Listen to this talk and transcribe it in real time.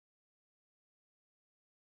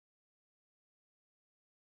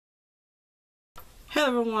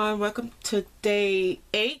Hello everyone, welcome to day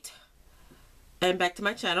 8 and back to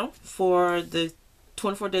my channel for the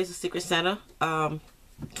 24 days of Secret Santa,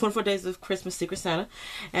 24 days of Christmas Secret Santa.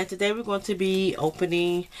 And today we're going to be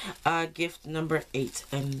opening gift number 8,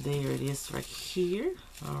 and there it is right here.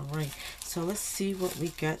 Alright, so let's see what we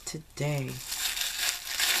got today.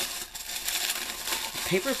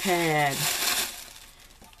 Paper pad.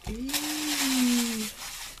 Eee.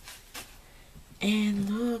 And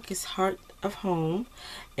look, it's Heart of Home.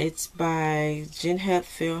 It's by Jen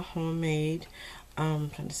Hatfield Homemade. I'm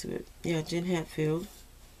trying to see it. Yeah, Jen Hatfield.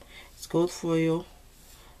 It's gold foil.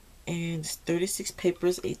 And it's 36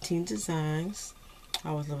 papers, 18 designs. I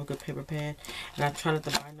always love a good paper pad. And I try not to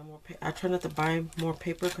buy no more I try not to buy more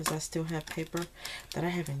paper because I still have paper that I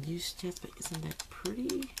haven't used yet. But isn't that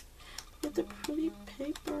pretty? Look at the pretty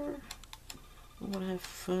paper. I'm gonna have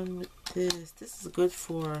fun with this. This is good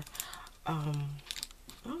for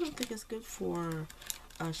I don't think it's good for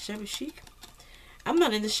shabby chic. I'm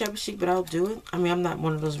not into shabby chic, but I'll do it. I mean, I'm not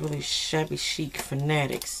one of those really shabby chic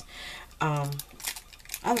fanatics. I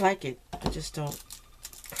like it. I just don't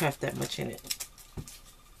craft that much in it.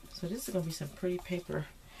 So this is going to be some pretty paper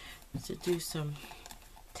to do some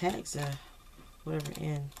tags or whatever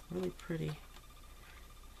in. Really pretty.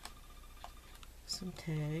 Some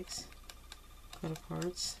tags. Cut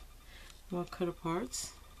aparts. More cut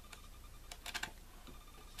aparts.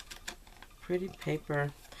 Pretty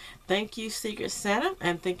paper. Thank you, Secret Santa,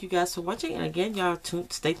 and thank you guys for watching. And again, y'all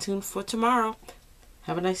stay tuned for tomorrow.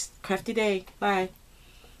 Have a nice crafty day. Bye.